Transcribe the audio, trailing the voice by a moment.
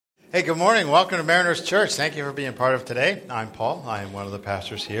Hey, good morning. Welcome to Mariners Church. Thank you for being part of today. I'm Paul. I am one of the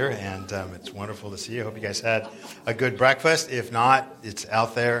pastors here, and it's wonderful to see you. I hope you guys had a good breakfast. If not, it's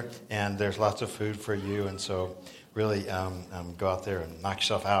out there, and there's lots of food for you, and so really go out there and knock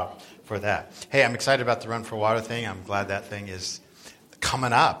yourself out for that. Hey, I'm excited about the Run for Water thing. I'm glad that thing is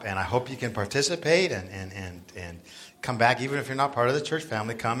coming up, and I hope you can participate and come back. Even if you're not part of the church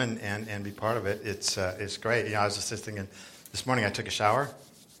family, come and be part of it. It's great. You know, I was just thinking, this morning I took a shower.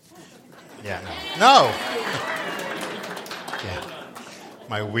 Yeah, no. Yeah,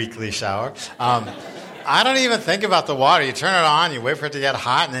 my weekly shower. I don't even think about the water. You turn it on, you wait for it to get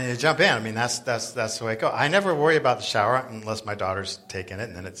hot, and then you jump in. I mean, that's the way it goes. I never worry about the shower unless my daughter's taking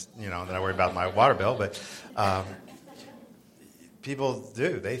it, and then then I worry about my water bill. But people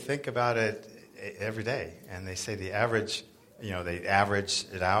do. They think about it every day, and they say the average. They average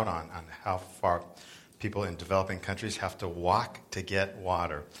it out on how far people in developing countries have to walk to get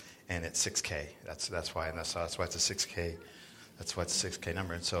water. And it's 6K. That's why it's a 6K. That's why it's a 6K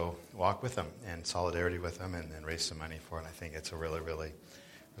number. And so walk with them and solidarity with them, and raise some money for it. And I think it's a really, really,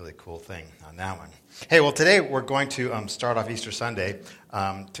 really cool thing on that one. Hey, well, today we're going to start off Easter Sunday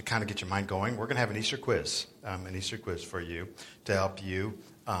to kind of get your mind going. We're going to have an Easter quiz for you to help you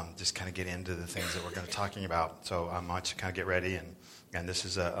just kind of get into the things that we're going to be talking about. So I want you to kind of get ready, and this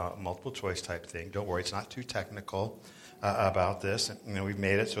is a multiple choice type thing. Don't worry, it's not too technical about this. We've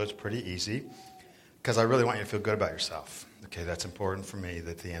made it so it's pretty easy because I really want you to feel good about yourself. Okay, that's important for me, that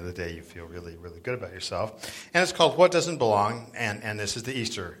at the end of the day you feel really, really good about yourself. And it's called What Doesn't Belong, and this is the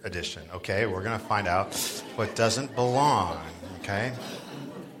Easter edition. Okay, we're going to find out what doesn't belong. Okay.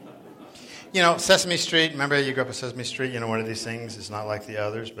 Sesame Street, remember you grew up with Sesame Street? One of these things is not like the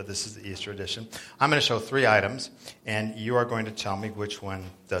others, but this is the Easter edition. I'm going to show 3 items, and you are going to tell me which one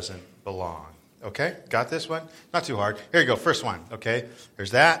doesn't belong. Okay, got this one? Not too hard. Here you go, first one, okay?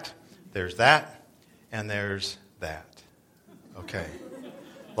 There's that, and there's that. Okay.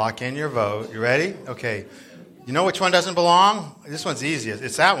 Lock in your vote. You ready? Okay. You know which one doesn't belong? This one's easiest.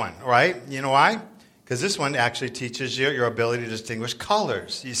 It's that one, right? You know why? Because this one actually teaches you your ability to distinguish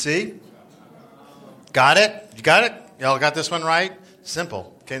colors. You see? Got it? You got it? Y'all got this one right?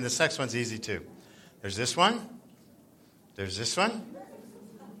 Simple. Okay, and this next one's easy too. There's this one, there's this one,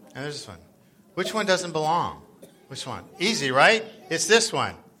 and there's this one. Which one doesn't belong? Which one? Easy, right? It's this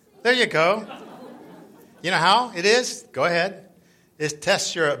one. There you go. You know how it is? Go ahead. It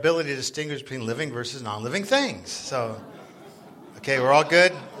tests your ability to distinguish between living versus non-living things. So, okay, we're all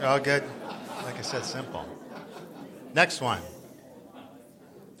good? We're all good? Like I said, simple. Next one.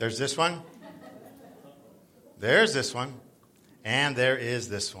 There's this one. There's this one. And there is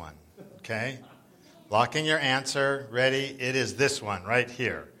this one. Okay? Lock in your answer. Ready? It is this one right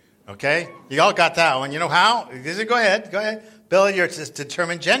here. Okay? You all got that one. You know how? Go ahead. Bill, you're to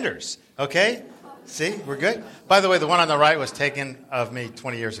determine genders. Okay? See? We're good? By the way, the one on the right was taken of me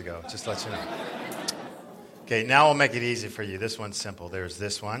 20 years ago. Just to let you know. Okay, now we'll make it easy for you. This one's simple. There's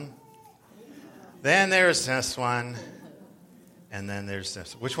this one. Then there's this one. And then there's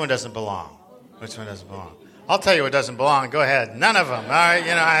this. Which one doesn't belong? Which one doesn't belong? I'll tell you what doesn't belong. Go ahead. None of them. All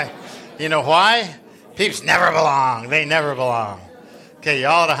right? You know why? Peeps never belong. They never belong. Okay,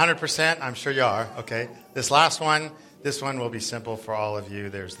 y'all at 100%? I'm sure you are. Okay. This last one, this one will be simple for all of you.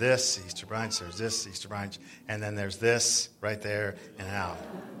 There's this, Easter brunch. There's this, Easter brunch. And then there's this right there and out.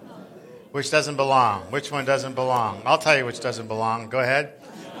 Which doesn't belong? Which one doesn't belong? I'll tell you which doesn't belong. Go ahead.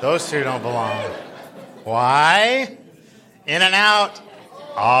 Those two don't belong. Why? In and out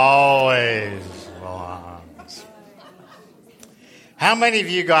always belongs. How many of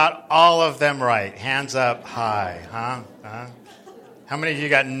you got all of them right? Hands up high. Huh? How many of you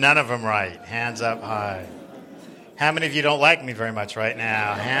got none of them right? Hands up high. How many of you don't like me very much right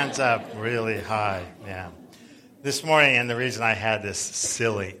now? Hands up really high. Yeah. This morning, and the reason I had this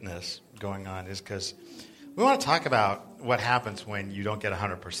silliness going on is because we want to talk about what happens when you don't get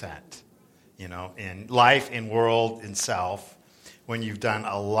 100%. In life, in world, in self, when you've done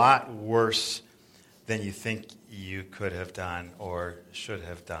a lot worse than you think you could have done or should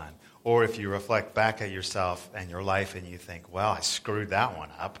have done. Or if you reflect back at yourself and your life and you think, well, I screwed that one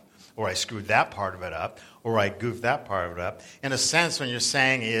up, or I screwed that part of it up, or I goofed that part of it up. In a sense, what you're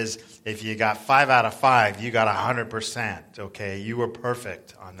saying is if you got 5 out of 5, you got 100%, okay? You were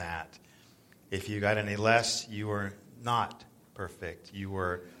perfect on that. If you got any less, you were not perfect. You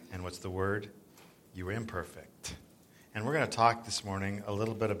were, and what's the word? You were imperfect. And we're going to talk this morning a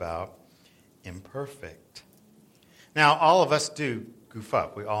little bit about imperfect. Now, all of us do goof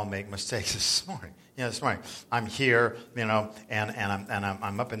up. We all make mistakes this morning. this morning. I'm here, and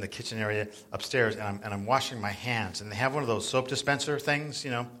I'm up in the kitchen area upstairs, and I'm washing my hands, and they have one of those soap dispenser things.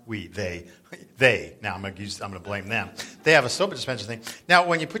 They. Now I'm going to blame them. They have a soap dispenser thing. Now,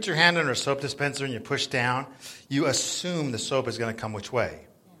 when you put your hand under a soap dispenser and you push down, you assume the soap is going to come which way?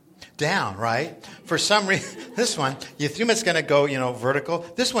 Down, right? For some reason, this one, you assume it's going to go, vertical.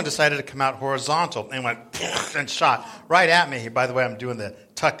 This one decided to come out horizontal and went and shot right at me. By the way, I'm doing the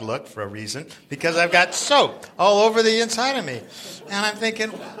tuck look for a reason because I've got soap all over the inside of me. And I'm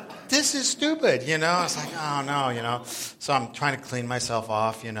thinking, this is stupid, I was like, oh, no, So I'm trying to clean myself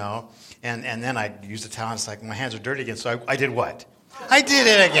off, and then I use the towel and it's like, my hands are dirty again. So I did what? I did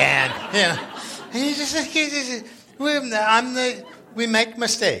it again, And you just, we make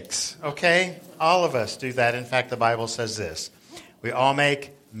mistakes, okay? All of us do that. In fact, the Bible says this. We all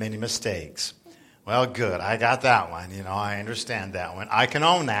make many mistakes. Well, good. I got that one. I understand that one. I can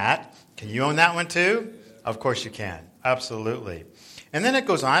own that. Can you own that one too? Of course you can. Absolutely. And then it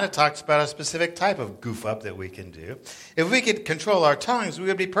goes on. It talks about a specific type of goof up that we can do. If we could control our tongues, we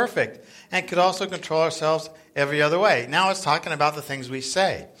would be perfect and could also control ourselves every other way. Now it's talking about the things we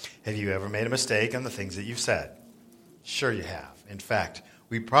say. Have you ever made a mistake on the things that you've said? Sure you have. In fact,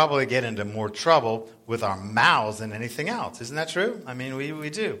 we probably get into more trouble with our mouths than anything else. Isn't that true? I mean, we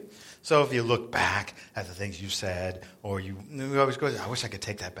do. So if you look back at the things you said, or we always go, I wish I could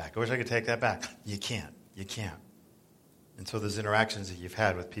take that back. I wish I could take that back. You can't. And so those interactions that you've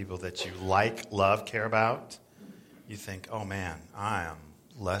had with people that you like, love, care about, you think, oh man, I am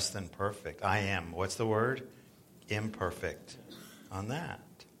less than perfect. I am, what's the word? Imperfect on that.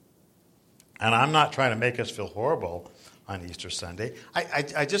 And I'm not trying to make us feel horrible on Easter Sunday.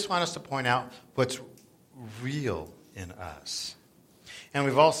 I just want us to point out what's real in us. And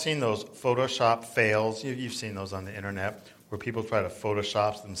we've all seen those Photoshop fails. You've seen those on the internet where people try to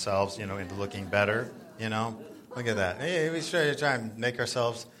Photoshop themselves, into looking better, Look at that. Hey, we try and make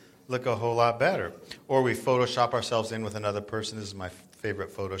ourselves look a whole lot better. Or we Photoshop ourselves in with another person. This is my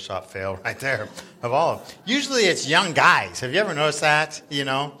favorite Photoshop fail right there of all of them. Usually it's young guys. Have you ever noticed that?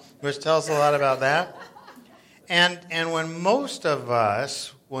 Which tells a lot about that. And when most of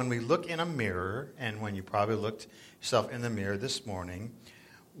us, when we look in a mirror, and when you probably looked yourself in the mirror this morning,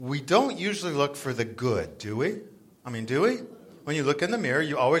 we don't usually look for the good, do we? Do we? When you look in the mirror,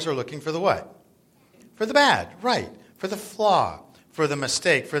 you always are looking for the what? For the bad, right. For the flaw, for the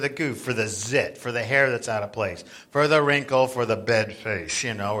mistake, for the goof, for the zit, for the hair that's out of place, for the wrinkle, for the bed face,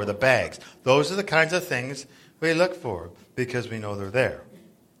 or the bags. Those are the kinds of things we look for because we know they're there.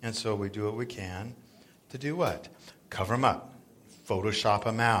 And so we do what we can to do what? Cover them up, Photoshop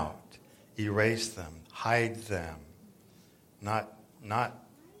them out, erase them, hide them. Not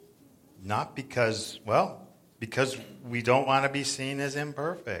because we don't want to be seen as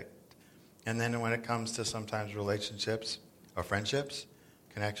imperfect. And then when it comes to sometimes relationships or friendships,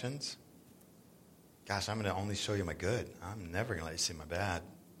 connections, gosh, I'm going to only show you my good. I'm never going to let you see my bad.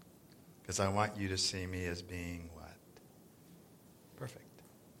 Because I want you to see me as being what? Perfect.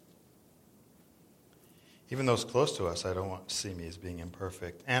 Even those close to us, I don't want to see me as being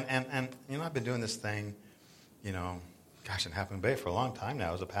imperfect. And I've been doing this thing, in Half Moon Bay for a long time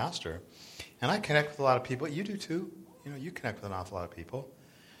now as a pastor. And I connect with a lot of people. You do too. You connect with an awful lot of people.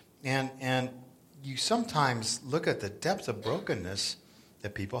 And you sometimes look at the depth of brokenness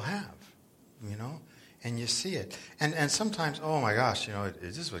that people have, and you see it. And sometimes, oh my gosh,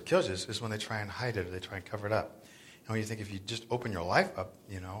 this is what kills you is when they try and hide it or they try and cover it up. And when you think if you just open your life up,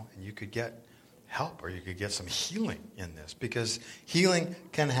 and you could get help or you could get some healing in this, because healing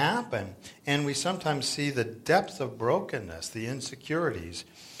can happen. And we sometimes see the depth of brokenness, the insecurities,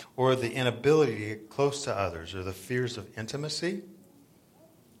 or the inability to get close to others, or the fears of intimacy.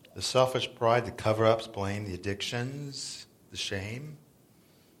 The selfish pride, the cover-ups, blame, the addictions, the shame.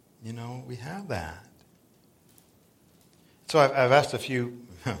 We have that. So I've asked a few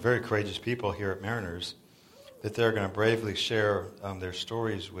very courageous people here at Mariners that they're going to bravely share their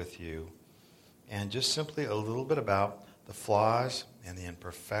stories with you, and just simply a little bit about the flaws and the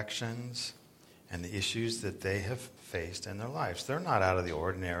imperfections and the issues that they have faced in their lives. They're not out of the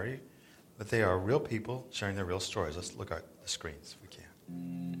ordinary, but they are real people sharing their real stories. Let's look at the screens if we can.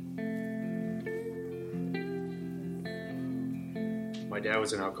 My dad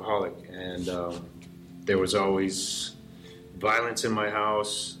was an alcoholic, and there was always violence in my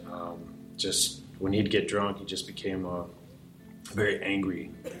house. Just when he'd get drunk, he just became a very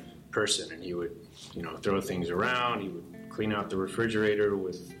angry person, and he would, throw things around. He would clean out the refrigerator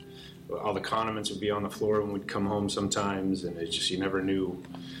with all the condiments would be on the floor when we'd come home sometimes, and it's just you never knew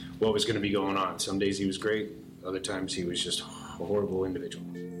what was going to be going on. Some days he was great, other times he was just a horrible individual.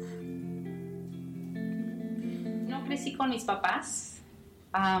 crecí con mis papás.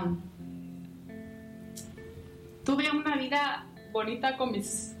 Tuve una vida bonita con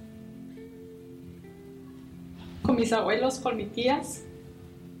mis abuelos, con mis tías,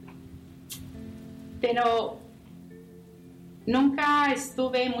 pero nunca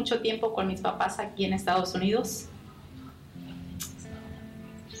estuve mucho tiempo con mis papás aquí en Estados Unidos.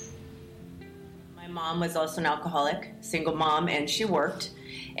 My mom was also an alcoholic, single mom, and she worked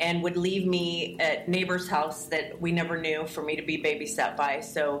and would leave me at neighbors' house that we never knew for me to be babysat by.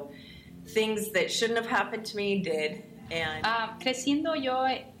 So things that shouldn't have happened to me did. And Creciendo yo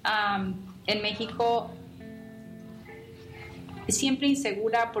en México, siempre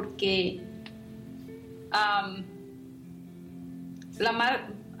insegura porque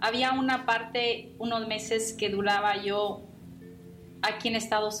había una parte, unos meses que duraba yo aquí en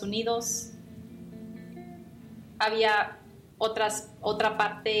Estados Unidos. Había otra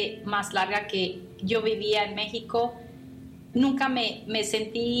parte más larga que yo vivía en México. Nunca me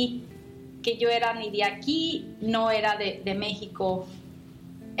sentí que yo era ni de aquí, no era de México.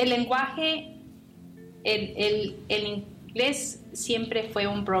 El lenguaje, el inglés siempre fue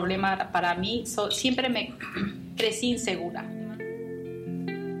un problema para mí. Siempre me crecí insegura.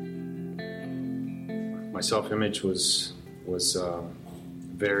 My self-image was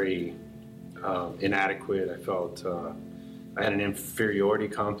very inadequate. I felt I had an inferiority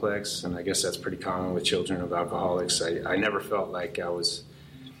complex, and I guess that's pretty common with children of alcoholics. I never felt like I was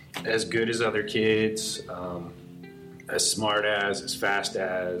as good as other kids, as smart as fast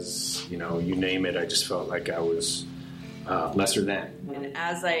as, you name it. I just felt like I was lesser than. And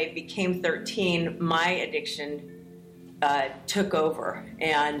as I became 13, my addiction took over,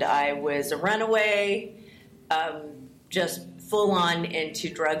 and I was a runaway, just full on into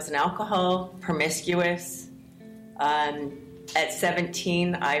drugs and alcohol, promiscuous. At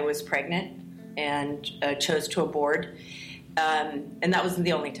 17, I was pregnant and chose to abort, and that wasn't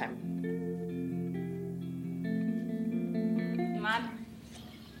the only time.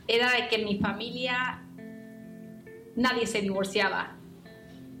 Era de que en mi familia nadie se divorciaba.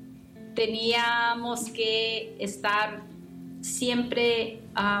 Teníamos que estar siempre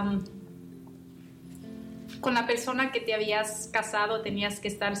con la persona que te habías casado, tenías que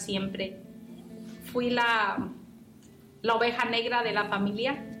estar siempre. Fui la oveja negra de la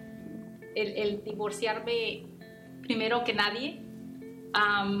familia, el divorciarme primero que nadie.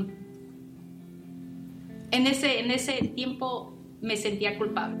 En ese tiempo me sentía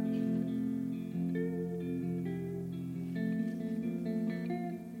culpable.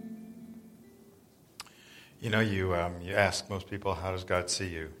 You ask most people, how does God see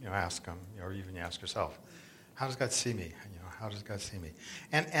you? Ask them, or even you ask yourself, how does God see me? How does God see me?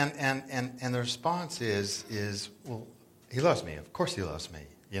 And the response is, well, He loves me. Of course He loves me,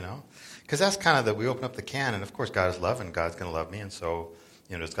 Because that's kind of we open up the can, and of course God is love, and God's going to love me, and so,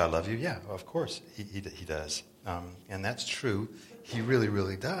 does God love you? Yeah, of course He does. And that's true. He really,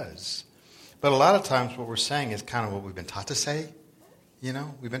 really does. But a lot of times what we're saying is kind of what we've been taught to say.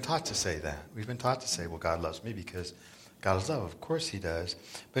 We've been taught to say that. We've been taught to say, well, God loves me because God is love. Of course He does.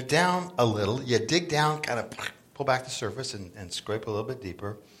 But down a little, you dig down, kind of pull back the surface and scrape a little bit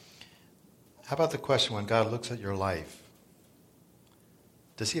deeper. How about the question, when God looks at your life,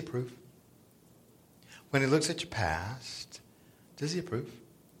 does He approve? When He looks at your past, does He approve?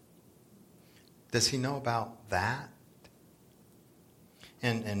 Does He know about that?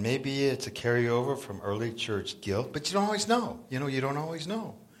 And maybe it's a carryover from early church guilt, but you don't always know. You don't always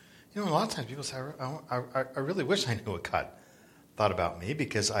know. A lot of times people say, I really wish I knew what God thought about me,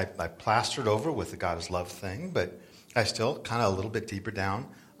 because I plastered over with the God is love thing, but I still kind of a little bit deeper down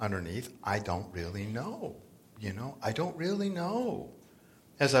underneath, I don't really know. I don't really know.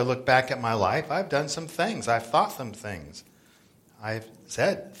 As I look back at my life, I've done some things. I've thought some things. I've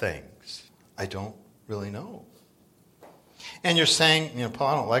said things. I don't really know. And you're saying, Paul,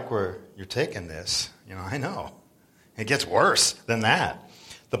 I don't like where you're taking this. I know. It gets worse than that.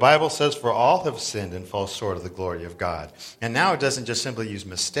 The Bible says, for all have sinned and fall short of the glory of God. And now it doesn't just simply use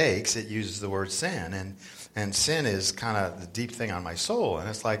mistakes, it uses the word sin. And sin is kind of the deep thing on my soul. And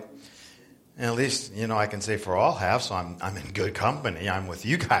it's like, and at least, I can say for all have, so I'm in good company. I'm with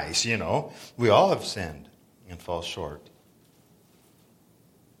you guys, We all have sinned and fall short.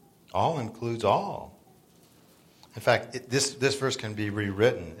 All includes all. In fact, this verse can be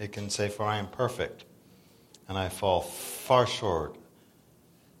rewritten. It can say, for I am perfect, and I fall far short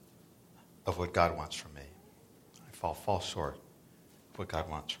of what God wants from me. I fall short of what God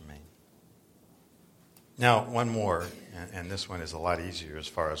wants from me. Now, one more, and this one is a lot easier as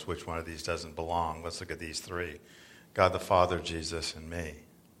far as which one of these doesn't belong. Let's look at these three. God the Father, Jesus, and me.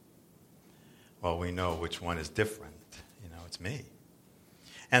 Well, we know which one is different. it's me.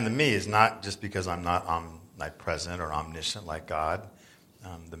 And the me is not just because I'm not omnipresent or omniscient like God.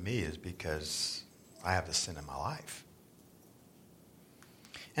 The me is because I have the sin in my life.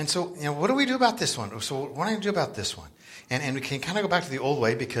 And so, what do we do about this one? So what do I do about this one? And we can kind of go back to the old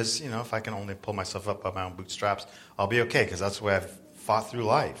way because, if I can only pull myself up by my own bootstraps, I'll be okay because that's the way I've fought through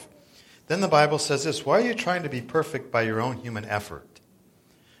life. Then the Bible says this, why are you trying to be perfect by your own human effort?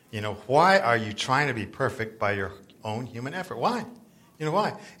 Why are you trying to be perfect by your own human effort? Why?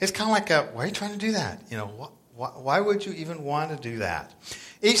 Why? It's kind of like, why are you trying to do that? Why would you even want to do that?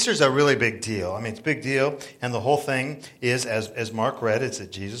 Easter's a really big deal. It's a big deal. And the whole thing is, as Mark read, it's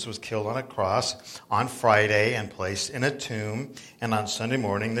that Jesus was killed on a cross on Friday and placed in a tomb. And on Sunday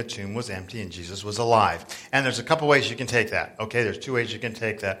morning, the tomb was empty and Jesus was alive. And there's a couple ways you can take that. Okay, there's two ways you can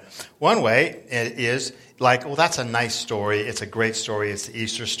take that. One way is like, well, that's a nice story. It's a great story. It's the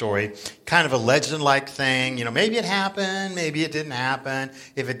Easter story. Kind of a legend-like thing. Maybe it happened. Maybe it didn't happen.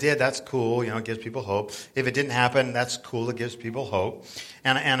 If it did, that's cool. It gives people hope. If it didn't happen, that's cool. It gives people hope.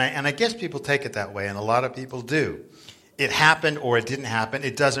 And I guess people take it that way, and a lot of people do. It happened or it didn't happen.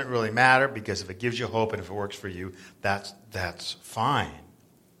 It doesn't really matter because if it gives you hope and if it works for you, that's fine.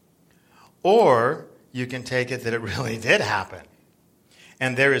 Or you can take it that it really did happen.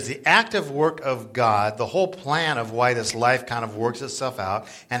 And there is the active work of God, the whole plan of why this life kind of works itself out,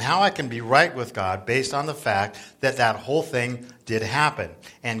 and how I can be right with God based on the fact that that whole thing did happen.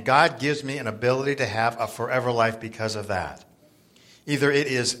 And God gives me an ability to have a forever life because of that. Either it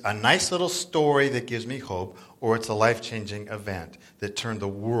is a nice little story that gives me hope, or it's a life-changing event that turned the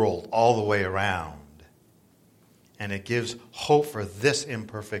world all the way around. And it gives hope for this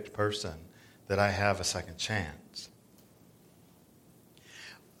imperfect person that I have a second chance.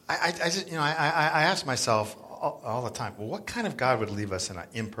 I ask myself all the time, well, what kind of God would leave us in an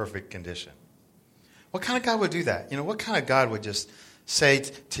imperfect condition? What kind of God would do that? What kind of God would just say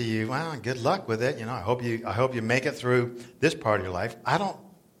to you, well, good luck with it. I hope you make it through this part of your life. I don't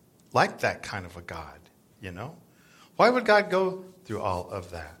like that kind of a God, Why would God go through all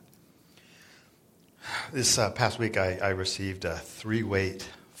of that? This past week, I received a 3-weight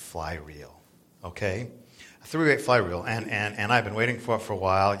fly reel, okay? A 3-weight fly reel, and I've been waiting for it for a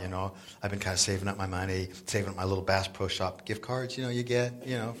while, I've been kind of saving up my money, saving up my little Bass Pro Shop gift cards, you get,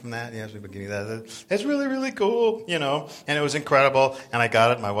 from that. Yes, we've been getting that. It's really, really cool, and it was incredible, and I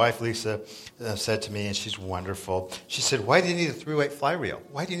got it. My wife, Lisa, said to me, and she's wonderful, she said, why do you need a 3-weight fly reel?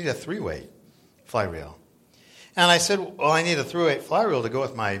 Why do you need a 3-weight fly reel? And I said, well, I need a 3-weight fly reel to go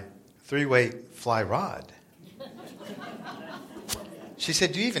with my 3-weight fly rod. She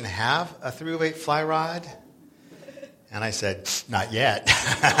said, do you even have a 3-weight fly rod? And I said, not yet.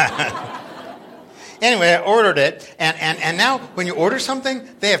 Anyway, I ordered it, and now when you order something,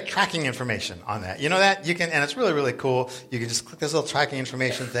 they have tracking information on that. You know that? You can, and it's really, really cool. You can just click this little tracking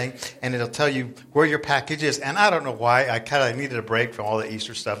information thing, and it'll tell you where your package is. And I don't know why, I needed a break from all the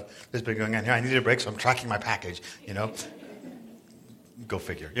Easter stuff that's been going on here. I needed a break, so I'm tracking my package, Go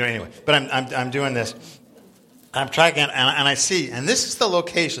figure. Anyway, but I'm doing this. I'm tracking, and I see, and this is the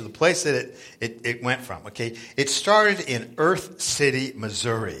location, the place that it went from, okay? It started in Earth City,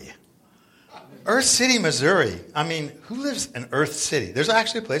 Missouri. Earth City, Missouri. Who lives in Earth City? There's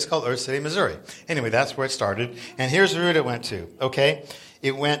actually a place called Earth City, Missouri. Anyway, that's where it started, and here's the route it went to, okay?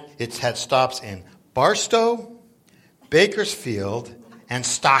 It had stops in Barstow, Bakersfield, and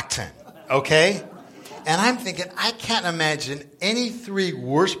Stockton, okay? And I'm thinking, I can't imagine any 3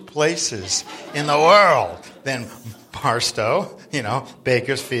 worse places in the world than Barstow,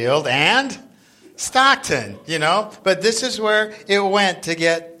 Bakersfield, and Stockton, But this is where it went to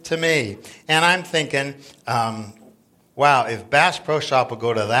get to me. And I'm thinking, wow, if Bass Pro Shop will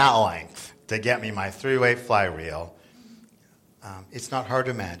go to that length to get me my 3-weight fly reel, it's not hard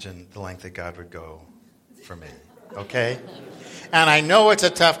to imagine the length that God would go for me, okay? And I know it's a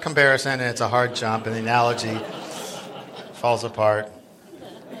tough comparison, and it's a hard jump, and the analogy falls apart.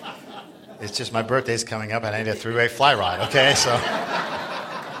 It's just my birthday's coming up, and I need a 3-weight fly rod, okay? So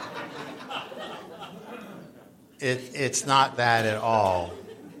it's not that at all.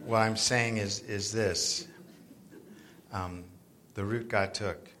 What I'm saying is this. The route God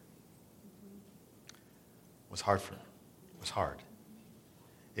took was hard for me. It was hard.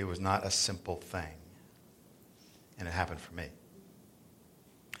 It was not a simple thing. And it happened for me.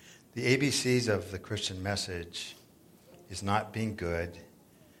 The ABCs of the Christian message is not being good,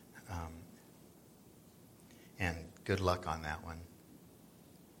 and good luck on that one.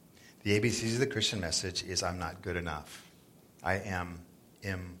 The ABCs of the Christian message is I'm not good enough. I am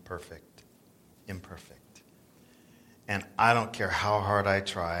imperfect. And I don't care how hard I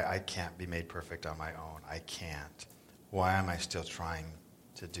try, I can't be made perfect on my own. I can't. Why am I still trying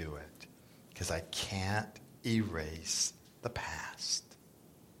to do it? Because I can't erase the past.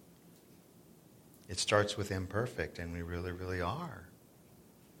 It starts with imperfect, and we really, really are.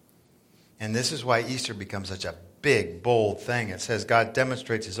 And this is why Easter becomes such a big, bold thing. It says God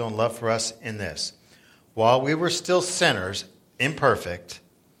demonstrates his own love for us in this. While we were still sinners, imperfect,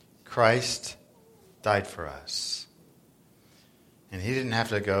 Christ died for us. And he didn't have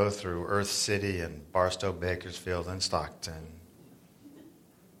to go through Earth City and Barstow, Bakersfield, and Stockton.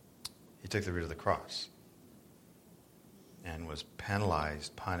 He took the route of the cross and was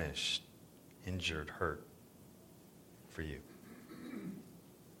penalized, punished, injured, hurt for you.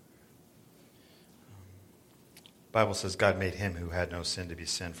 The Bible says God made him who had no sin to be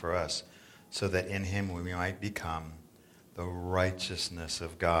sin for us, so that in him we might become the righteousness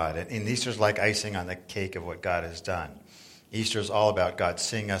of God. And Easter's like icing on the cake of what God has done. Easter is all about God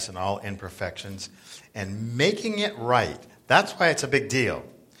seeing us in all imperfections and making it right. That's why it's a big deal.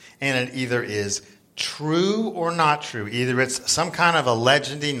 And it either is true or not true. Either it's some kind of a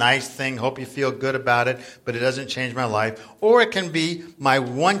legendy, nice thing, hope you feel good about it, but it doesn't change my life. Or it can be my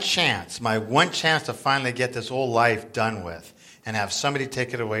one chance to finally get this whole life done with and have somebody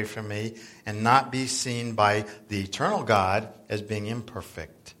take it away from me and not be seen by the eternal God as being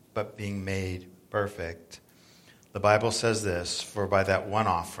imperfect, but being made perfect. The Bible says this, for by that one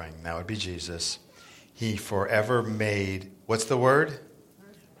offering, that would be Jesus, he forever made, what's the word?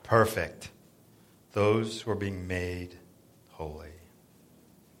 Perfect. Those who are being made holy.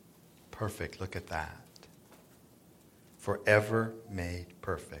 Perfect, look at that. Forever made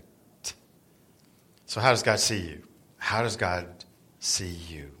perfect. So how does God see you? How does God see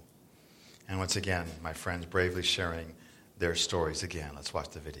you? And once again, my friends bravely sharing their stories again. Let's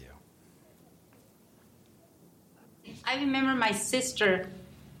watch the video. I remember my sister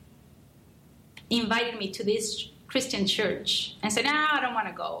invited me to this Christian church and said, I don't want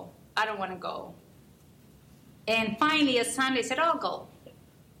to go. And finally, a Sunday, said, I'll go.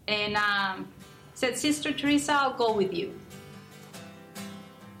 And said, Sister Teresa, I'll go with you.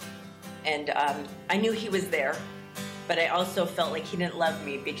 And I knew he was there, but I also felt like he didn't love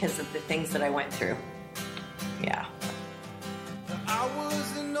me because of the things that I went through. Yeah.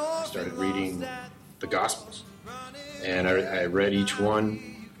 I started reading the Gospels. And I read each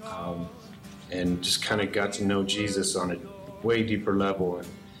one and just kind of got to know Jesus on a way deeper level.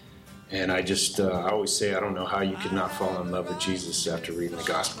 And I just, I always say, I don't know how you could not fall in love with Jesus after reading the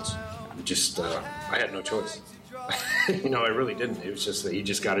Gospels. I had no choice. I really didn't. It was just that he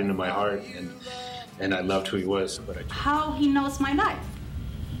just got into my heart, and I loved who he was. How he knows my life.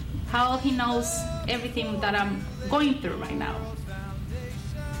 How he knows everything that I'm going through right now.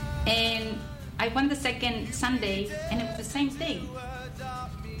 And I went the second Sunday, and it was the same thing.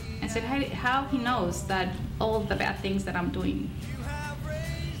 I said, how he knows that all the bad things that I'm doing.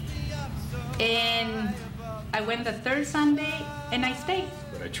 And I went the third Sunday, and I stayed.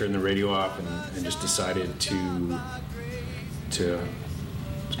 But I turned the radio off and just decided to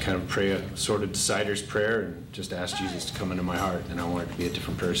kind of pray a sort of decider's prayer and just ask Jesus to come into my heart, and I wanted to be a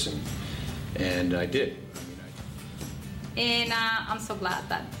different person. And I did. And I'm so glad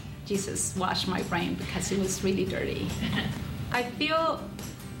that Jesus washed my brain because it was really dirty. I feel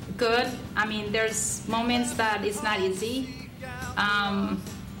good. I mean, there's moments that it's not easy.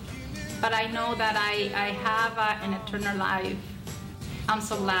 But I know that I have an eternal life. I'm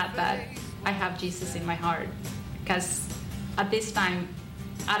so glad that I have Jesus in my heart. Because at this time,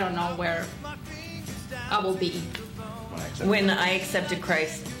 I don't know where I will be. When I accepted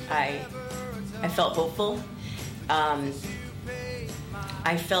Christ, I felt hopeful.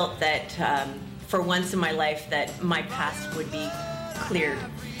 I felt that for once in my life that my past would be cleared.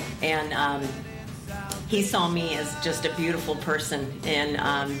 And he saw me as just a beautiful person. And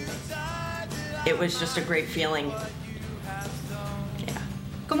it was just a great feeling. Yeah.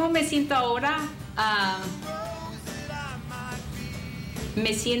 ¿Cómo me siento ahora?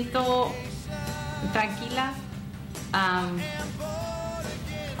 Me siento tranquila,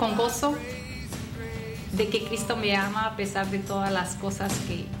 con gozo de que Cristo me ama a pesar de todas las cosas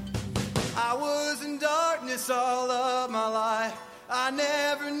que... I was in darkness all of my life. I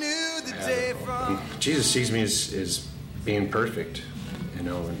never knew the day from... Jesus sees me as being perfect, and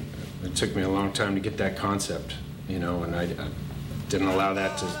it took me a long time to get that concept, and I didn't allow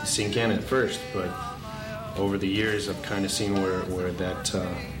that to sink in at first, but over the years I've kind of seen where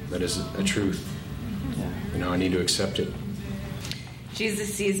that is a truth. I need to accept it.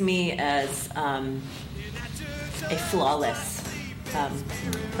 Jesus sees me as a flawless,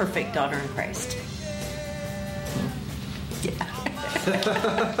 perfect daughter in Christ. Yeah.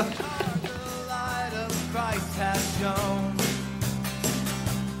 Christ has shown.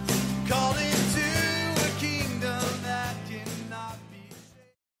 Called into a kingdom that cannot be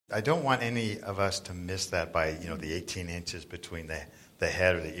saved. I don't want any of us to miss that by, the 18 inches between the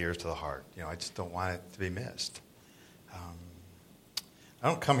head or the ears to the heart. I just don't want it to be missed. I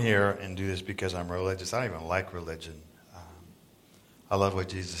don't come here and do this because I'm religious. I don't even like religion. I love what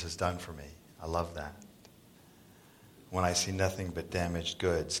Jesus has done for me. I love that. When I see nothing but damaged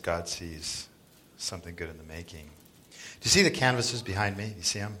goods, God sees something good in the making. Do you see the canvases behind me? You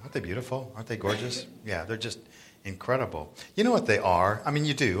see them? Aren't they beautiful? Aren't they gorgeous? Yeah, they're just incredible. You know what they are? I mean,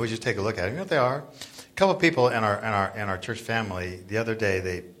 you do. Just take a look at them. You know what they are? A couple of people in our church family, the other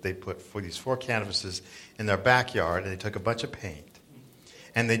day, they put these 4 canvases in their backyard, and they took a bunch of paint.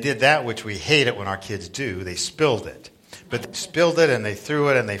 And they did that which we hate it when our kids do. They spilled it. But they spilled it, and they threw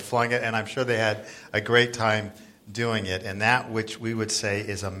it, and they flung it, and I'm sure they had a great time doing it. And that which we would say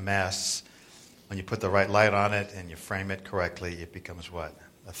is a mess, when you put the right light on it and you frame it correctly, it becomes what?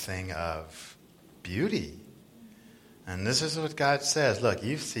 A thing of beauty. And this is what God says. Look,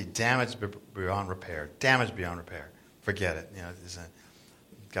 you see damage beyond repair. Damage beyond repair. Forget it.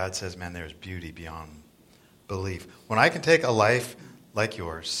 God says, man, there's beauty beyond belief. When I can take a life like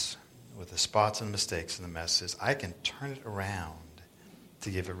yours, with the spots and mistakes and the messes, I can turn it around to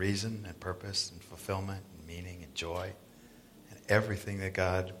give it reason and purpose and fulfillment and meaning and joy and everything that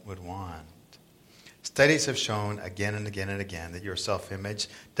God would want. Studies have shown again and again and again that your self-image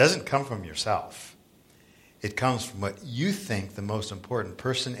doesn't come from yourself. It comes from what you think the most important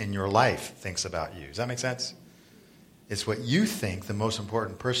person in your life thinks about you. Does that make sense? It's what you think the most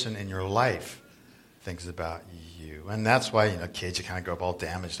important person in your life thinks about you. And that's why, kids, you kind of grow up all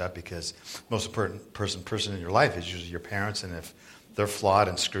damaged up, because the most important person in your life is usually your parents. And if they're flawed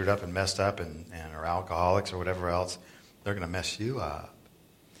and screwed up and messed up and are alcoholics or whatever else, they're going to mess you up.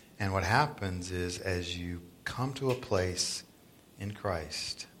 And what happens is, as you come to a place in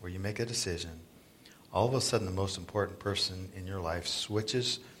Christ where you make a decision, all of a sudden the most important person in your life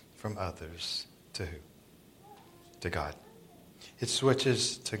switches from others to who? To God. It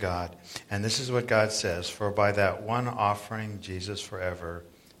switches to God. And this is what God says, for by that one offering, Jesus forever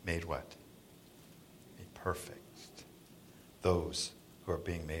made what? Made perfect those who are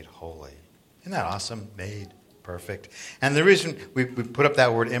being made holy. Isn't that awesome? Made perfect. And the reason we put up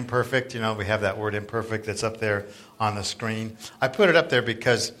that word imperfect, we have that word imperfect that's up there on the screen. I put it up there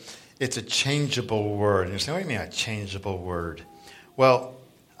because it's a changeable word. And you say, what do you mean a changeable word? Well,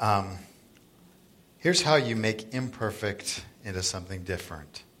 here's how you make imperfect into something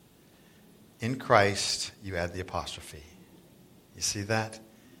different. In Christ, you add the apostrophe. You see that?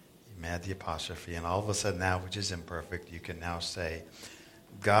 You add the apostrophe, and all of a sudden now, which is imperfect, you can now say,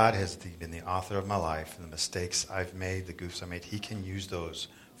 God has been the author of my life, and the mistakes I've made, the goofs I made, he can use those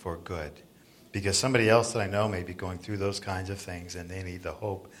for good. Because somebody else that I know may be going through those kinds of things, and they need the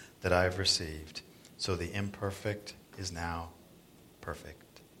hope that I've received. So the imperfect is now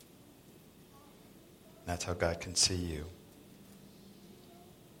perfect. That's how God can see you.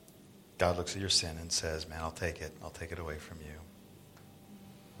 God looks at your sin and says, man, I'll take it. I'll take it away from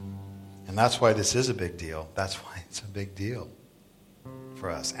you. And that's why this is a big deal. That's why it's a big deal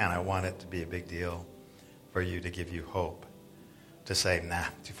for us. And I want it to be a big deal for you, to give you hope. To say, nah,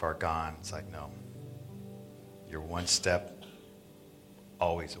 too far gone. It's like, no. You're one step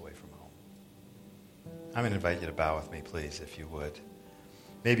always away from home. I'm going to invite you to bow with me, please, if you would.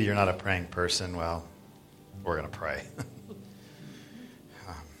 Maybe you're not a praying person. Well, we're going to pray.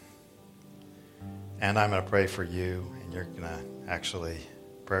 And I'm going to pray for you, and you're going to actually,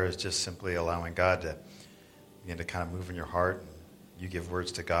 prayer is just simply allowing God to begin to kind of move in your heart. And you give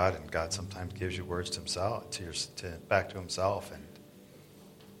words to God, and God sometimes gives you words to himself, back to himself.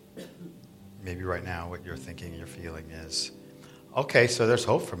 And maybe right now what you're thinking and you're feeling is, okay, so there's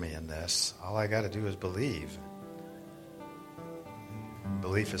hope for me in this. All I got to do is believe.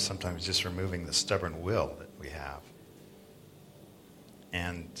 Belief is sometimes just removing the stubborn will that we have.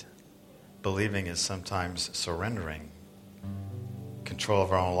 And believing is sometimes surrendering control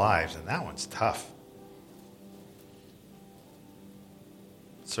of our own lives, and that one's tough.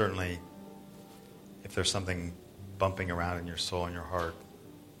 Certainly, if there's something bumping around in your soul and your heart,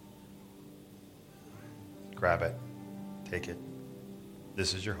 grab it, take it.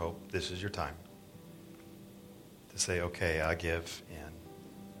 This is your hope. This is your time to say, okay, I give in.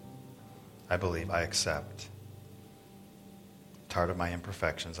 I believe, I accept. I'm tired of my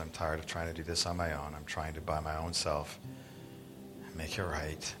imperfections. I'm tired of trying to do this on my own. I'm trying to, by my own self, make it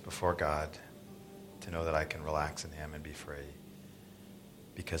right before God, to know that I can relax in him and be free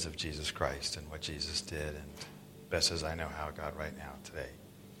because of Jesus Christ and what Jesus did, and best as I know how, God, right now, today.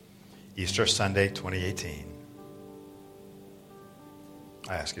 Easter Sunday 2018,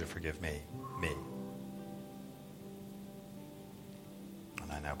 I ask you to forgive me.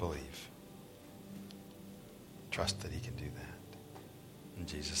 And I now believe. Trust that he can do that. And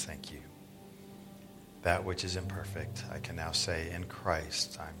Jesus, thank you. That which is imperfect, I can now say, in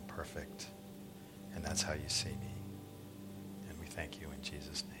Christ, I'm perfect. And that's how you see me. And we thank you in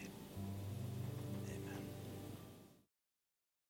Jesus' name.